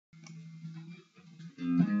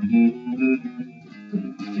Hi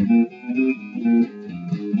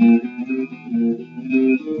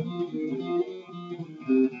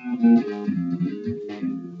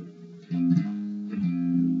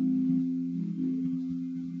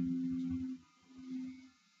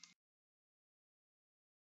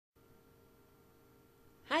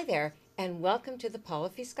there, and welcome to the Paula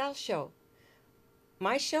Fiscal Show.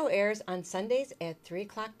 My show airs on Sundays at 3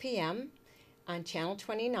 o'clock p.m. on Channel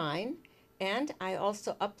 29, and I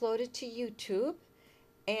also upload it to YouTube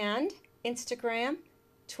and Instagram,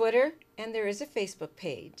 Twitter, and there is a Facebook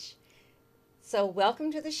page. So,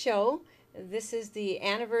 welcome to the show. This is the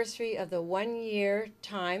anniversary of the 1 year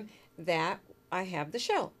time that I have the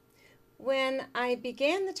show. When I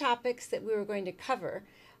began the topics that we were going to cover,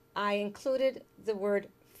 I included the word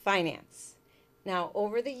finance. Now,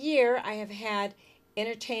 over the year, I have had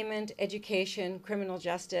entertainment, education, criminal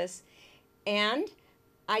justice, and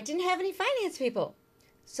I didn't have any finance people.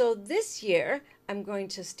 So this year, I'm going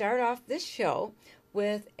to start off this show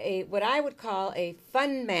with a what I would call a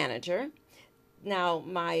fund manager. Now,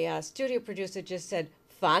 my studio producer just said,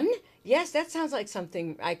 fun? Yes, that sounds like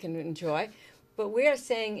something I can enjoy. But we are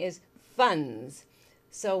saying is funds.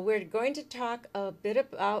 So we're going to talk a bit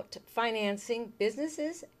about financing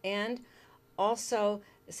businesses and also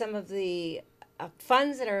some of the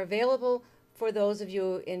funds that are available for those of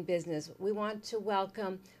you in business. We want to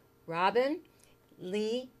welcome Robin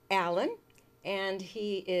Lee Allen, and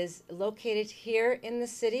he is located here in the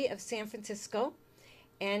city of San Francisco,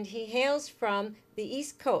 and he hails from the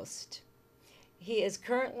East Coast. He is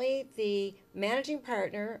currently the managing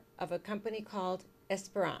partner of a company called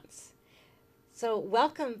Esperance. So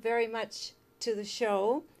welcome very much to the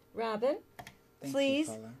show, Robin. Thank Please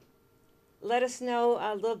you, Paula. let us know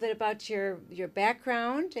a little bit about your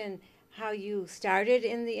background and how you started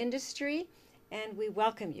in the industry, and we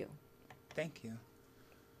welcome you. Thank you.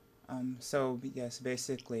 Yes,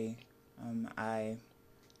 basically, I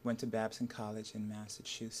went to Babson College in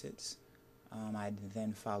Massachusetts. I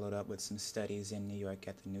then followed up with some studies in New York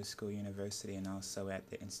at the New School University and also at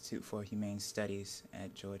the Institute for Humane Studies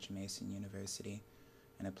at George Mason University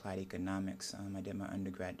in Applied Economics. I did my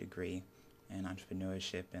undergrad degree in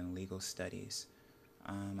entrepreneurship and legal studies.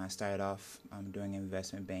 I started off doing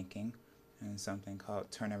investment banking and something called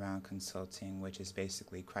turnaround consulting, which is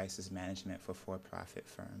basically crisis management for for-profit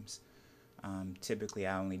firms. Typically,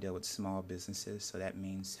 I only deal with small businesses, so that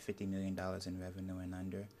means $50 million in revenue and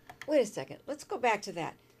under. Wait a second. Let's go back to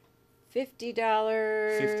that. $50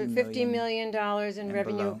 million in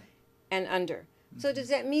revenue below. and under. Mm-hmm. So does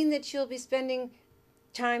that mean that you'll be spending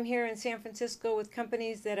time here in San Francisco with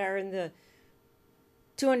companies that are in the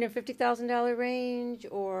 $250,000 range,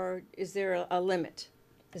 or is there a limit?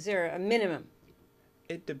 Is there a minimum?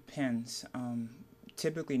 It depends.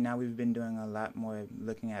 Typically now we've been doing a lot more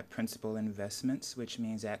looking at principal investments, which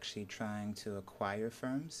means actually trying to acquire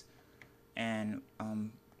firms. And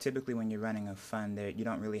typically when you're running a fund, you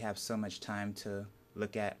don't really have so much time to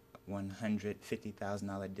look at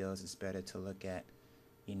 $150,000 deals. It's better to look at,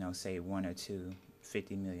 say one or two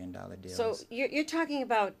 $50 million deals. So you're talking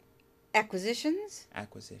about acquisitions?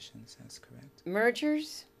 Acquisitions, that's correct.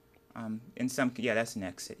 Mergers? That's an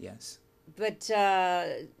exit, yes. But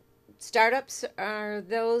startups, are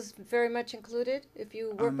those very much included? If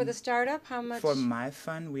you work with a startup, how much? For my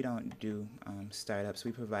fund, we don't do startups.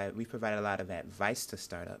 We provide a lot of advice to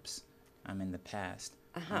startups in the past.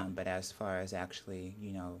 But as far as actually,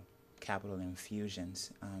 capital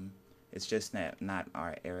infusions, it's just not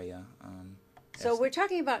our area. So we're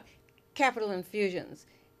talking about capital infusions,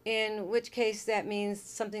 in which case that means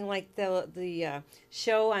something like the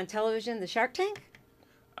show on television, the Shark Tank?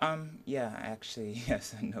 Yeah, actually,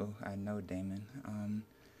 yes, I know Damon.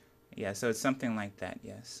 Yeah, so it's something like that,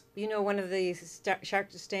 yes. You know one of the Shark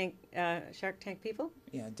Tank people?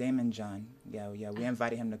 Yeah, Damon John. Yeah, we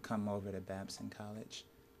invited him to come over to Babson College,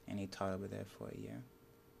 and he taught over there for a year.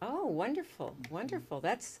 Oh, wonderful, wonderful.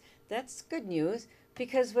 That's good news,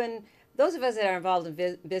 because when those of us that are involved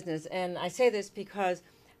in business, and I say this because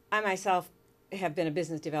I myself have been a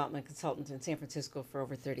business development consultant in San Francisco for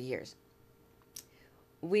over 30 years.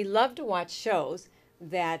 We love to watch shows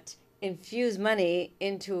that infuse money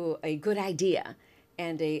into a good idea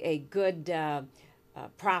and a good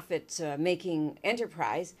profit-making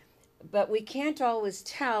enterprise, but we can't always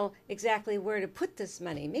tell exactly where to put this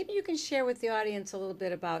money. Maybe you can share with the audience a little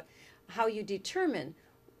bit about how you determine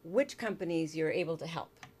which companies you're able to help.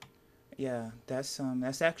 Yeah, that's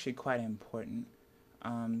actually quite important.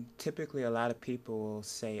 Typically, a lot of people will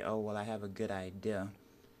say, "Oh, well, I have a good idea,"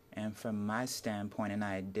 and from my standpoint, an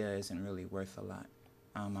idea isn't really worth a lot.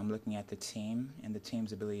 I'm looking at the team and the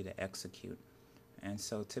team's ability to execute. And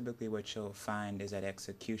so typically what you'll find is that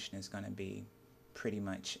execution is going to be pretty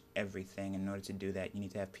much everything. In order to do that, you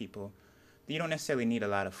need to have people. You don't necessarily need a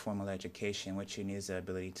lot of formal education. What you need is the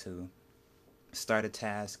ability to start a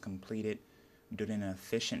task, complete it, do it in an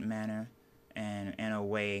efficient manner, and in a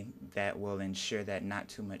way that will ensure that not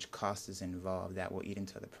too much cost is involved that will eat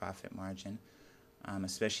into the profit margin.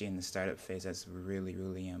 Especially in the startup phase, that's really,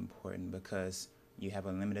 really important because you have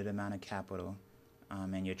a limited amount of capital,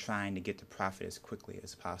 and you're trying to get to profit as quickly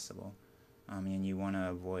as possible. And you want to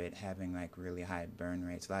avoid having like really high burn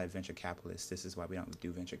rates. A lot of venture capitalists, this is why we don't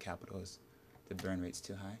do venture capital, is the burn rate's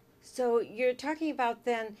too high. So you're talking about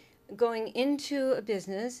then going into a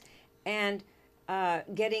business and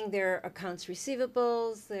getting their accounts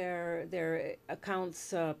receivables, their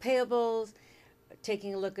accounts payables,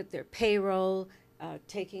 taking a look at their payroll,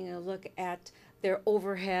 taking a look at their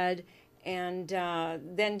overhead, and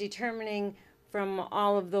then determining from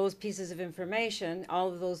all of those pieces of information, all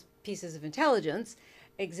of those pieces of intelligence,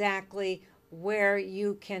 exactly where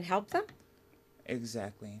you can help them?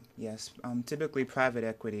 Exactly, yes. Typically, private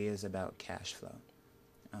equity is about cash flow.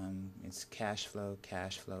 It's cash flow,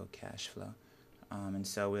 cash flow, cash flow. And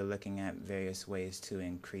so we're looking at various ways to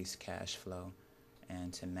increase cash flow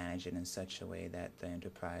and to manage it in such a way that the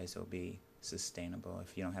enterprise will be sustainable.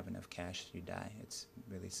 If you don't have enough cash, you die. It's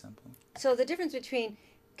really simple. So the difference between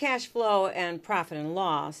cash flow and profit and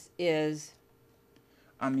loss is?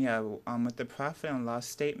 With the profit and loss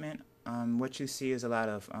statement, what you see is a lot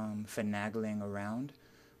of finagling around.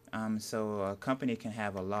 So a company can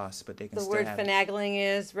have a loss, but they can still have... The word finagling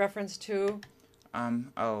is reference to?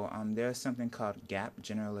 There's something called GAAP,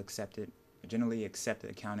 generally accepted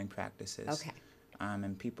accounting practices. Okay.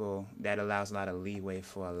 And people, that allows a lot of leeway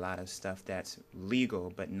for a lot of stuff that's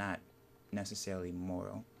legal but not necessarily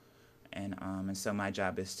moral. And so my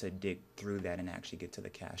job is to dig through that and actually get to the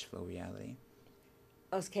cash flow reality.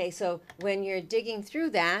 Okay, so when you're digging through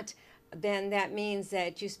that, then that means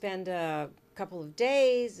that you spend a couple of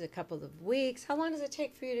days, a couple of weeks. How long does it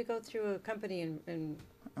take for you to go through a company and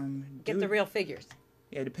get the real figures?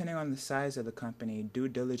 Yeah, depending on the size of the company, due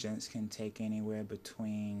diligence can take anywhere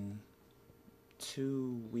between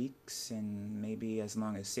 2 weeks and maybe as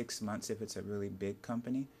long as 6 months if it's a really big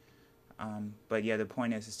company. But yeah, the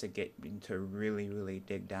point is to get to really, really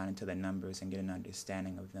dig down into the numbers and get an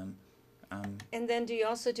understanding of them. And then do you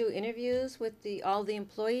also do interviews with all the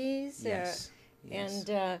employees? Yes.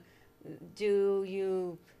 And do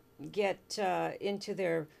you get into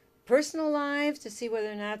their personal lives to see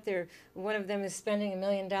whether or not one of them is spending $1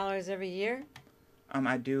 million every year?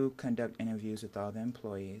 I do conduct interviews with all the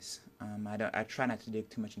employees. I try not to dig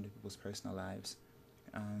too much into people's personal lives.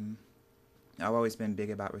 I've always been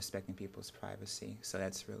big about respecting people's privacy, so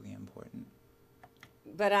that's really important.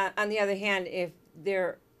 But on the other hand, if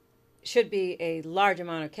there should be a large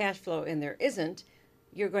amount of cash flow and there isn't,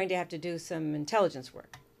 you're going to have to do some intelligence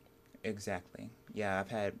work. Exactly. Yeah, I've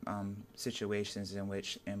had situations in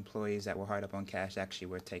which employees that were hard up on cash actually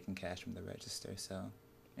were taking cash from the register, so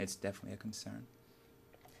it's definitely a concern.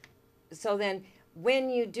 So then, when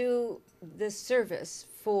you do this service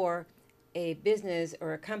for a business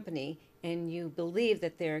or a company and you believe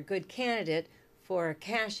that they're a good candidate for a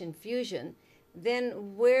cash infusion,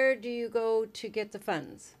 then where do you go to get the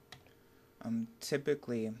funds?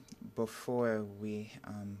 Typically, before we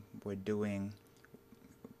were doing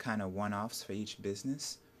kind of one-offs for each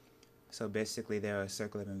business. So basically, there are a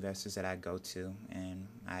circle of investors that I go to, and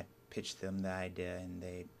I pitch them the idea, and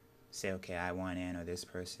they say, okay, I want in, or this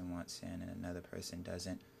person wants in, and another person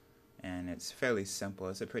doesn't. And it's fairly simple.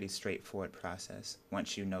 It's a pretty straightforward process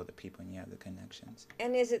once you know the people and you have the connections.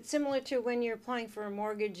 And is it similar to when you're applying for a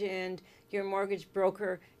mortgage and your mortgage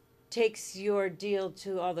broker takes your deal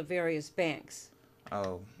to all the various banks?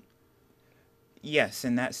 Oh, yes,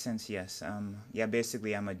 in that sense, yes.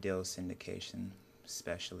 Basically, I'm a deal syndication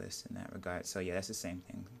specialist in that regard. So, yeah, that's the same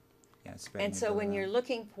thing. Yeah, and so when you're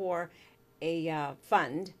looking for a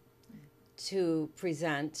fund to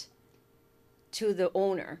present to the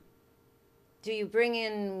owner, do you bring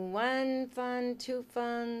in 1 fund, 2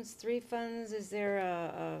 funds, 3 funds? Is there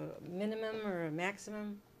a minimum or a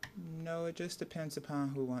maximum? No, it just depends upon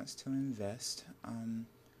who wants to invest.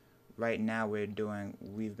 Right now we've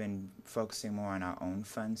been focusing more on our own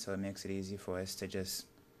funds, so it makes it easy for us to just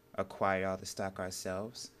acquire all the stock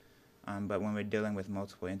ourselves. But when we're dealing with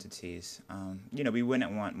multiple entities, we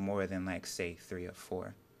wouldn't want more than, like, say, 3 or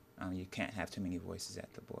 4. You can't have too many voices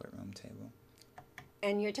at the boardroom table.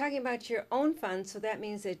 And you're talking about your own funds, so that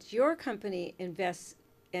means that your company invests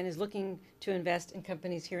and is looking to invest in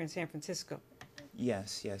companies here in San Francisco.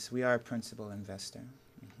 Yes, we are a principal investor.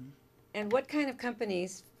 Mm-hmm. And what kind of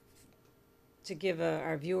companies to give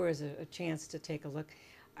our viewers a chance to take a look,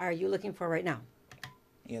 are you looking for right now?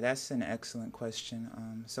 Yeah, that's an excellent question.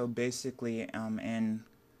 So basically, in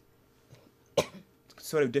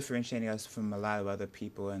sort of differentiating us from a lot of other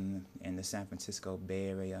people in the San Francisco Bay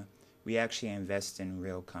Area, we actually invest in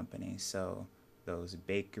real companies. So those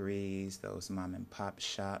bakeries, those mom and pop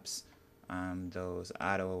shops, those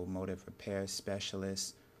automotive repair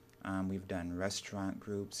specialists. We've done restaurant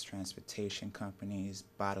groups, transportation companies,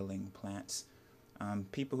 bottling plants,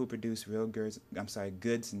 people who produce goods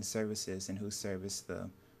and services, and who service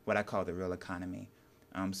what I call the real economy.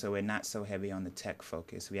 So we're not so heavy on the tech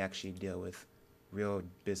focus. We actually deal with real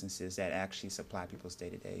businesses that actually supply people's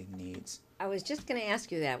day-to-day needs. I was just going to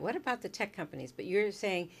ask you that. What about the tech companies? But you're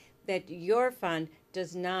saying that your fund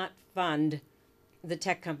does not fund the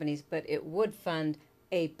tech companies, but it would fund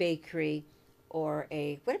a bakery or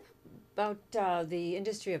what about the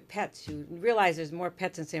industry of pets? You realize there's more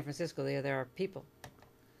pets in San Francisco than there are people.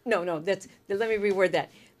 No, let me reword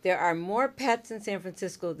that. There are more pets in San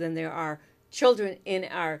Francisco than there are children in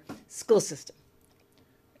our school system.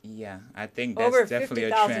 Yeah, I think that's over definitely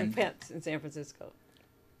 50,000 a trend. pets in San Francisco.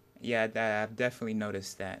 Yeah, I've definitely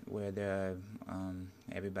noticed that, where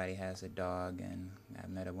everybody has a dog, and I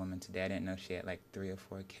met a woman today. I didn't know she had like 3 or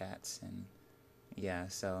 4 cats, and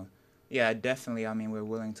definitely. I mean, we're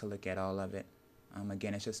willing to look at all of it.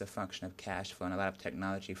 Again, it's just a function of cash flow, and a lot of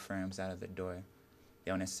technology firms out of the door, they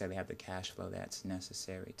don't necessarily have the cash flow that's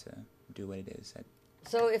necessary to do what it is.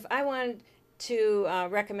 So if I wanted to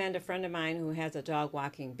recommend a friend of mine who has a dog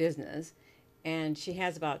walking business, and she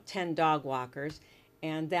has about 10 dog walkers,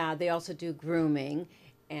 and they also do grooming,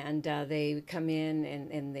 and they come in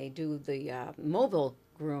and they do the mobile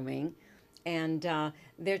grooming, and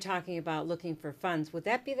they're talking about looking for funds. Would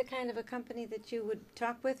that be the kind of a company that you would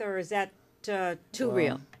talk with, or is that too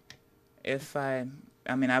real? If I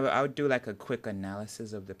would do like a quick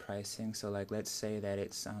analysis of the pricing. So like, let's say that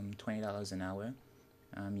it's $20 an hour.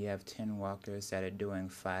 You have 10 walkers that are doing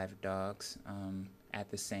 5 dogs at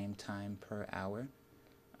the same time per hour.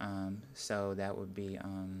 So that would be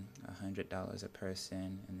 $100 a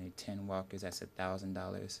person, and the 10 walkers, that's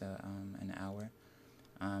 $1,000 an hour.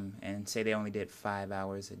 And say they only did 5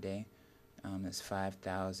 hours a day. That's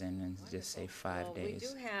 5,000, and just say 5 days.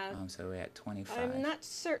 We do have. So we're at 25. I'm not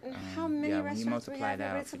certain how many when you restaurants we multiply have, that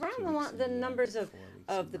but out it's for around 2 weeks the a year, numbers 4 of weeks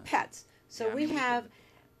a the month. pets. So Yeah, I we mean, have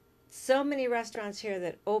so many restaurants here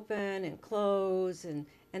that open and close, and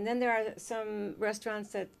then there are some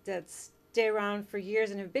restaurants that stay around for years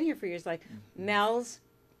and have been here for years, like Mel's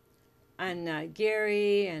on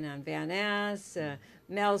Gary and on Van Ness.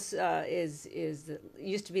 Mel's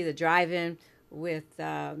used to be the drive-in with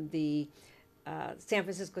the San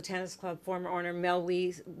Francisco Tennis Club former owner Mel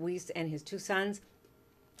Weiss and his 2 sons.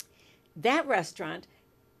 That restaurant,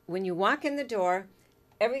 when you walk in the door,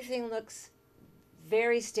 everything looks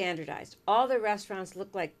very standardized. All the restaurants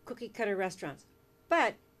look like cookie cutter restaurants,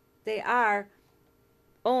 but they are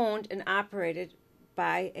owned and operated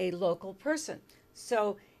by a local person.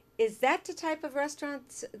 So is that the type of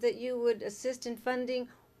restaurants that you would assist in funding,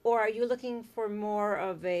 or are you looking for more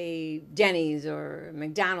of a Denny's or a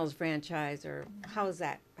McDonald's franchise, or how is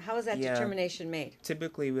that determination made?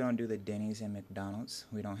 Typically, we don't do the Denny's and McDonald's.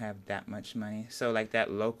 We don't have that much money. So like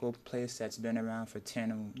that local place that's been around for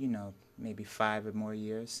 10, maybe 5 or more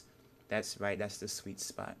years, that's the sweet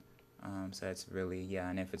spot. So that's really,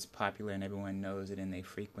 and if it's popular and everyone knows it and they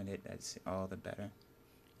frequent it, that's all the better.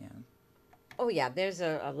 Yeah. Oh yeah, there's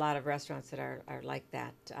a lot of restaurants that are like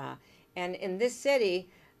that. And in this city,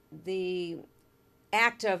 the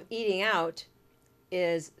act of eating out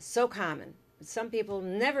is so common. Some people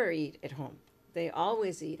never eat at home. They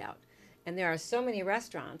always eat out. And there are so many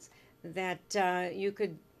restaurants that you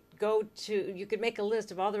could make a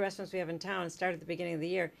list of all the restaurants we have in town and start at the beginning of the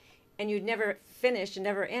year, and you'd never finish and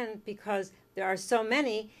never end, because there are so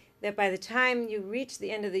many that by the time you reach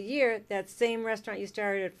the end of the year, that same restaurant you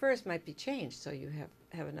started at first might be changed, so you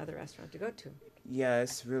have another restaurant to go to. Yeah,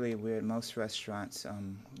 it's really weird. Most restaurants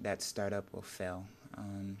that start up will fail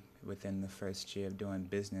within the first year of doing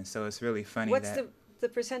business. So it's really funny. What's the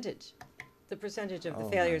percentage? The percentage of the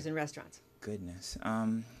failures in restaurants? Goodness.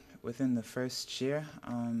 Within the first year,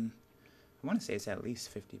 I want to say it's at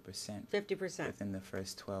least 50%. 50%. Within the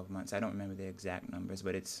first 12 months. I don't remember the exact numbers,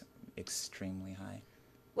 but it's extremely high.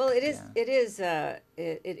 Well, it is. Yeah.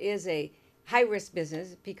 It is a high risk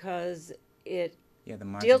business because it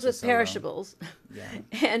deals with perishables. Yeah.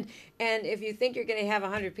 and if you think you're going to have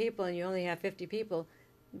 100 people and you only have 50 people,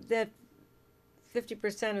 that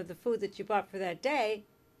 50% of the food that you bought for that day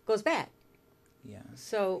goes bad. Yeah.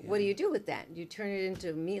 So what do Yeah. you do with that? You turn it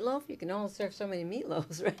into meatloaf? You can only serve so many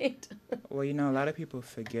meatloaves, right? Well, you know, a lot of people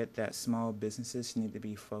forget that small businesses need to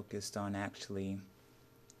be focused on actually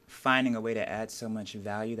finding a way to add so much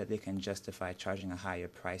value that they can justify charging a higher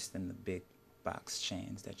price than the big box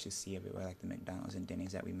chains that you see everywhere, like the McDonald's and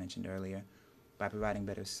Denny's that we mentioned earlier. By providing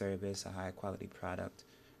better service, a higher quality product,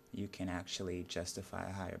 you can actually justify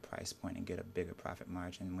a higher price point and get a bigger profit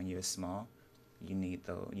margin. When you're small, you need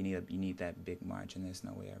that big margin. There's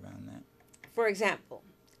no way around that. For example,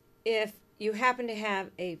 if you happen to have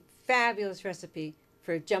a fabulous recipe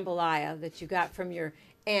for jambalaya that you got from your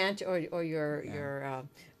aunt or Yeah. your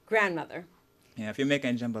grandmother. Yeah, if you're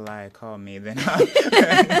making jambalaya, call me. Then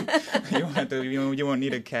you won't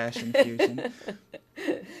need a cash infusion.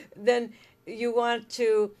 Then you want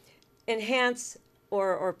to enhance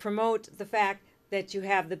or promote the fact that you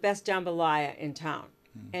have the best jambalaya in town,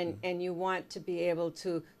 and you want to be able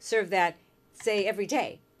to serve that, say, every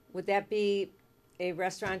day. Would that be a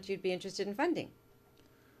restaurant you'd be interested in funding?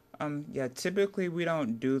 Yeah, typically we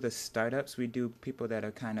don't do the startups. We do people that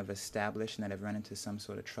are kind of established and that have run into some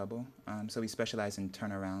sort of trouble. So we specialize in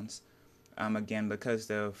turnarounds. Again, because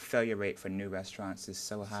the failure rate for new restaurants is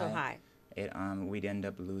so high, So high. we'd end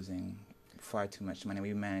up losing far too much money.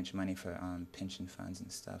 We manage money for pension funds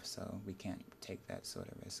and stuff, so we can't take that sort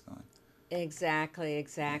of risk on. Exactly,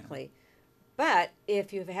 exactly. But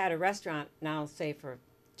if you've had a restaurant now, say for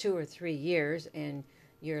 2 or 3 years, and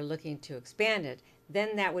you're looking to expand it,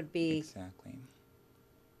 then that would be Exactly.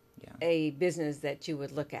 Yeah. a business that you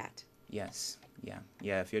would look at. Yes. Yeah.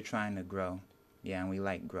 Yeah. If you're trying to grow, yeah, and we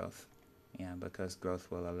like growth, yeah, because growth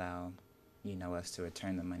will allow, us to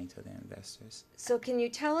return the money to the investors. So, can you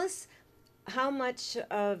tell us how much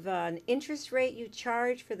of an interest rate you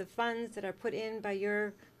charge for the funds that are put in by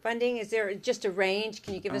your funding? Is there just a range?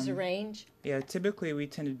 Can you give us a range? Yeah. Typically, we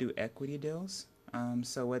tend to do equity deals.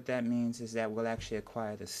 So what that means is that we'll actually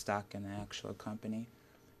acquire the stock in the actual company,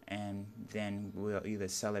 and then we'll either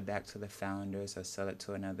sell it back to the founders or sell it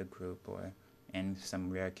to another group, or in some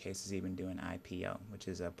rare cases even do an IPO, which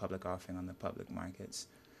is a public offering on the public markets.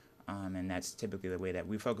 And that's typically the way that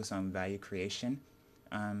we focus on value creation.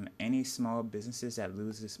 Any small business that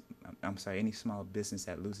loses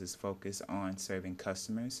focus on serving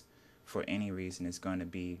customers for any reason is going to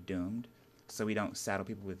be doomed. So we don't saddle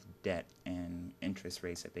people with debt and interest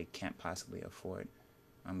rates that they can't possibly afford,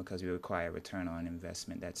 because we require a return on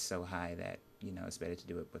investment that's so high that it's better to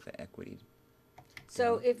do it with the equity.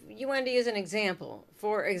 So, if you wanted to use an example,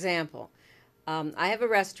 for example, I have a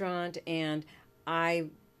restaurant and I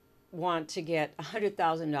want to get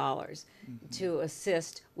 $100,000 to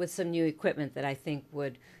assist with some new equipment that I think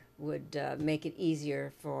would make it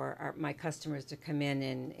easier for my customers to come in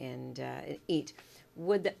and eat.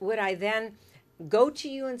 Would I then go to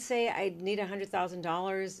you and say I need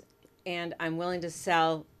 $100,000 and I'm willing to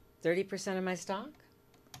sell 30% of my stock?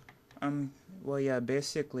 Well, yeah,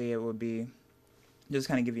 basically it would be, just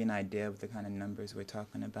kind of give you an idea of the kind of numbers we're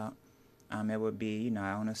talking about. It would be,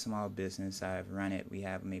 I own a small business. I've run it. We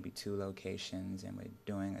have maybe 2 locations, and we're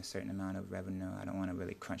doing a certain amount of revenue. I don't want to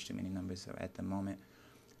really crunch too many numbers at the moment,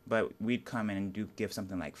 but we'd come in and give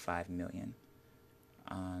something like $5 million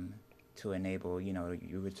to enable, you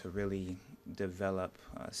to really develop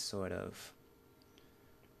a sort of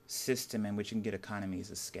system in which you can get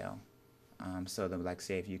economies of scale. So that, like,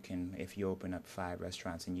 say, if you open up 5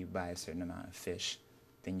 restaurants and you buy a certain amount of fish,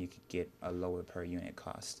 then you could get a lower per unit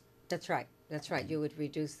cost. That's right. That's right. You would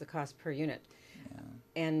reduce the cost per unit. Yeah.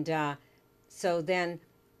 And so then,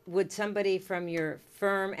 would somebody from your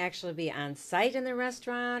firm actually be on site in the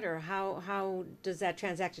restaurant, or how does that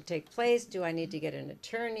transaction take place? Do I need to get an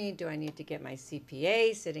attorney? Do I need to get my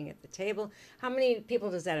CPA sitting at the table? How many people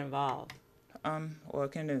does that involve? Well,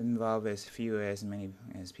 it can involve as few or as many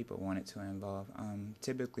as people want it to involve.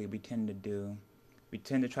 Typically, we tend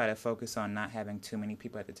to try to focus on not having too many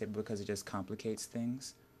people at the table because it just complicates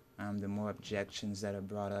things. The more objections that are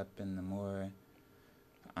brought up, and the more,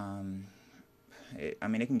 it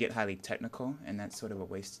can get highly technical, and that's sort of a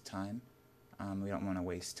waste of time. We don't want to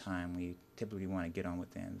waste time. We typically want to get on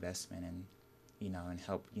with the investment and, and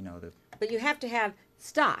help, But you have to have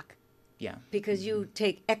stock. Yeah. Because you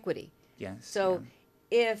take equity. Yes. So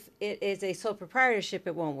if it is a sole proprietorship,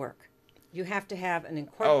 it won't work. You have to have an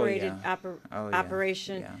incorporated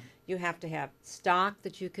operation. Yeah. You have to have stock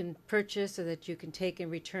that you can purchase or that you can take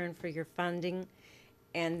in return for your funding.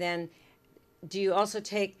 And then do you also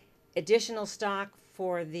take additional stock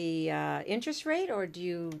for the interest rate, or do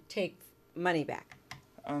you take money back?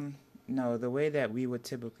 No, the way that we would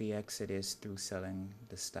typically exit is through selling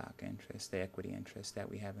the stock interest, the equity interest that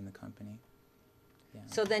we have in the company. Yeah.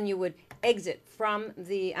 So then you would exit from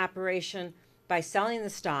the operation by selling the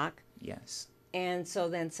stock, Yes. and so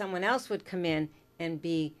then someone else would come in and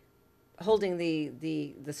be holding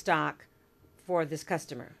the stock for this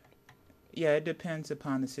customer. Yeah, it depends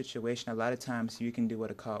upon the situation. A lot of times you can do what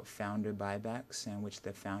are called founder buybacks, in which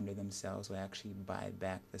the founder themselves will actually buy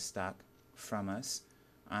back the stock from us.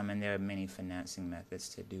 And there are many financing methods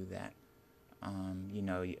to do that.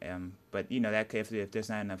 But that if there's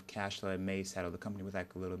not enough cash flow, it may saddle the company with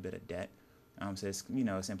like a little bit of debt. So it's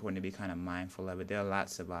important to be kind of mindful of it. There are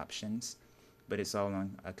lots of options, but it's all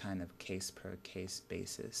on a kind of case per case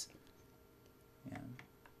basis. Yeah.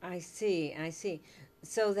 I see, I see.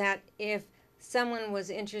 So that if someone was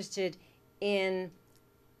interested in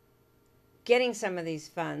getting some of these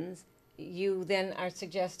funds, you then are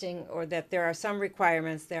suggesting, or that there are some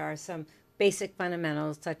requirements, there are some basic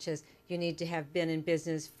fundamentals, such as you need to have been in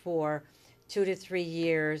business for 2 to 3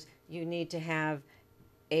 years, you need to have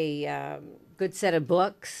a good set of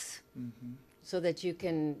books, so that you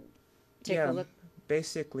can take a look.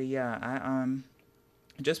 Basically, yeah.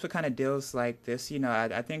 Just for kind of deals like this,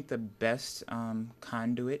 I think the best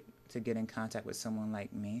conduit to get in contact with someone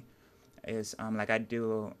like me is like I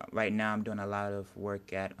do right now. I'm doing a lot of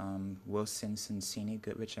work at Wilson Sonsini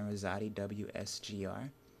Goodrich and Rosati,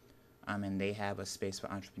 WSGR, and they have a space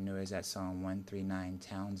for entrepreneurs that's on 139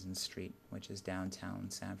 Townsend Street, which is downtown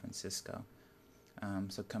San Francisco.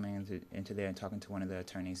 So coming into there and talking to one of the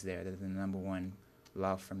attorneys there, they're the #1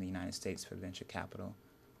 law firm in the United States for venture capital,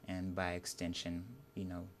 and by extension,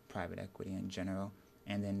 private equity in general.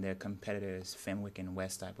 And then their competitors, Fenwick and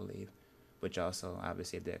West, I believe, which also,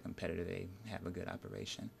 obviously, if they're a competitor, they have a good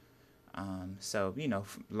operation. So,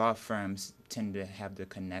 law firms tend to have the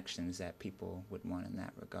connections that people would want in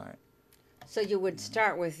that regard. So you would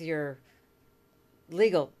start with your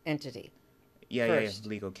legal entity. Yeah,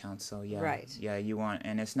 legal counsel, yeah. Right. Yeah,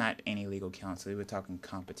 and it's not any legal counsel. We're talking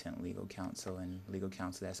competent legal counsel and legal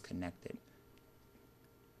counsel that's connected.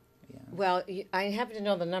 Yeah. Well, I happen to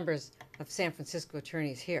know the numbers of San Francisco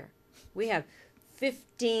attorneys here. We have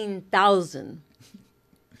 15,000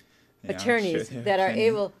 attorneys that are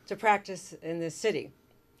able to practice in this city.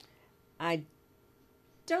 I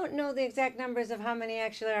don't know the exact numbers of how many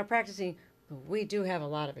actually are practicing, but we do have a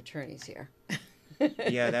lot of attorneys here.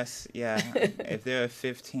 If there are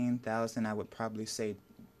 15,000, I would probably say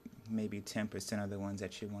maybe 10% are the ones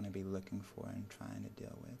that you want to be looking for and trying to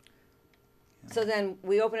deal with. Yeah. So then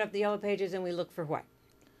we open up the yellow pages and we look for what?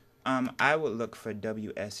 I would look for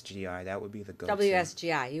WSGR. That would be the go-to.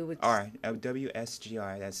 WSGI. You would. Or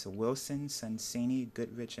WSGR. That's Wilson, Sonsini,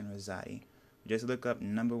 Goodrich, and Rosati. Just look up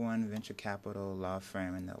 #1 venture capital law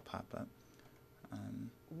firm, and they'll pop up.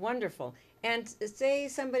 Wonderful. And say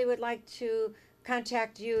somebody would like to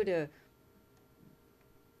contact you to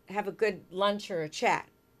have a good lunch or a chat.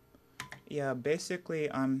 Yeah, basically,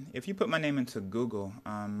 if you put my name into Google,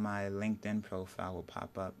 my LinkedIn profile will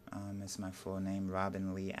pop up. It's my full name,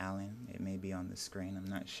 Robin Lee Allen. It may be on the screen. I'm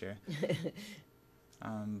not sure.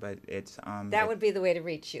 But it's... that would be the way to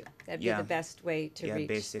reach you. That'd be the best way to reach. Yeah,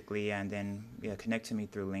 basically, and then connect to me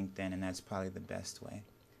through LinkedIn, and that's probably the best way.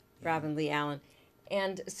 Yeah. Robin Lee Allen.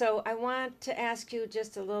 And so I want to ask you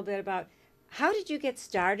just a little bit about how did you get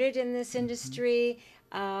started in this industry,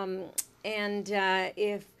 and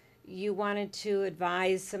if you wanted to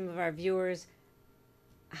advise some of our viewers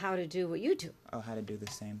how to do what you do. Oh, how to do the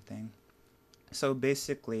same thing. So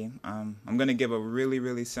basically, I'm going to give a really,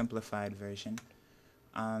 really simplified version.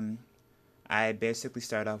 I basically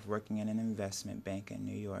started off working in an investment bank in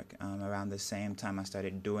New York. Around the same time I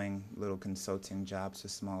started doing little consulting jobs for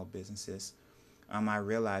small businesses. I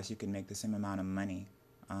realized you could make the same amount of money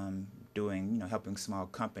helping small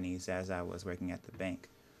companies as I was working at the bank.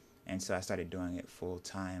 And so I started doing it full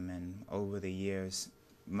time, and over the years,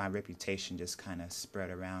 my reputation just kind of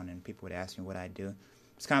spread around, and people would ask me what I do.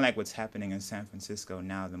 It's kind of like what's happening in San Francisco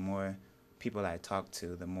now. The more people I talk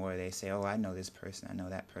to, the more they say, oh, I know this person, I know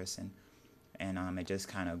that person. And it just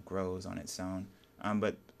kind of grows on its own.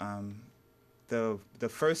 But the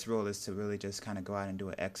first rule is to really just kind of go out and do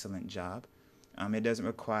an excellent job. It doesn't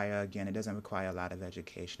require a lot of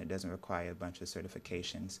education. It doesn't require a bunch of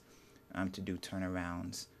certifications to do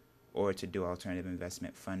turnarounds or to do alternative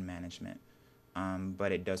investment fund management.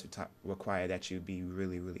 But it does require that you be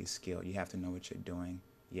really, really skilled. You have to know what you're doing.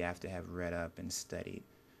 You have to have read up and studied.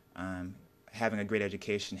 Having a great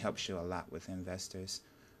education helps you a lot with investors.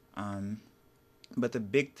 But the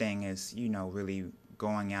big thing is, really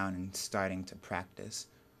going out and starting to practice.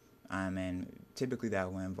 And typically that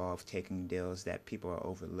will involve taking deals that people are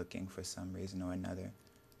overlooking for some reason or another.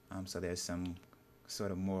 So there's some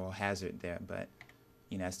sort of moral hazard there, but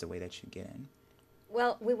that's the way that you get in.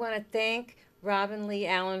 Well, we want to thank Robin Lee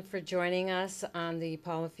Allen for joining us on the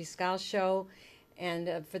Paula Fiscal Show.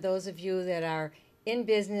 And for those of you that are in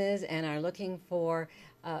business and are looking for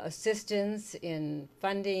assistance in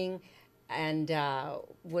funding and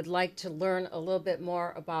would like to learn a little bit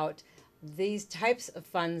more about these types of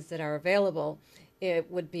funds that are available, it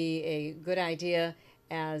would be a good idea,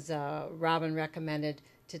 as Robin recommended,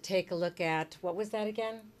 to take a look at, what was that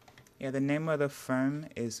again? Yeah, the name of the firm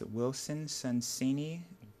is Wilson, Sonsini,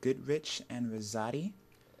 Goodrich, and Rosati.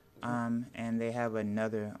 And they have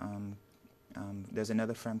another, there's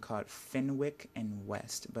another firm called Fenwick and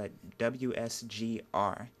West, but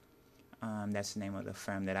WSGR. That's the name of the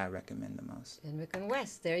firm that I recommend the most. Fenwick and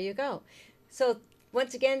West, there you go. So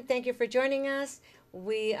once again, thank you for joining us.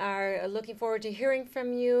 We are looking forward to hearing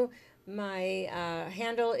from you. My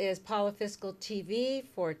handle is Paula Fiscal TV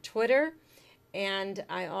for Twitter. And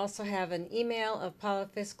I also have an email of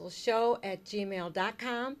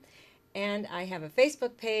paulafiscalshow@gmail.com. And I have a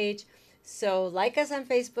Facebook page. So like us on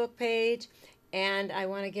Facebook page. And I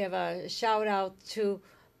want to give a shout out to,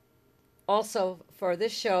 also for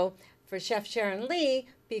this show, for Chef Sharon Lee,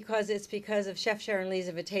 because it's because of Chef Sharon Lee's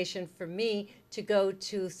invitation for me to go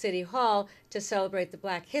to City Hall to celebrate the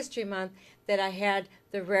Black History Month that I had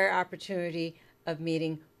the rare opportunity of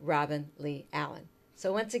meeting Robin Lee Allen.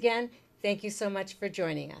 So once again, thank you so much for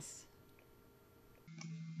joining us.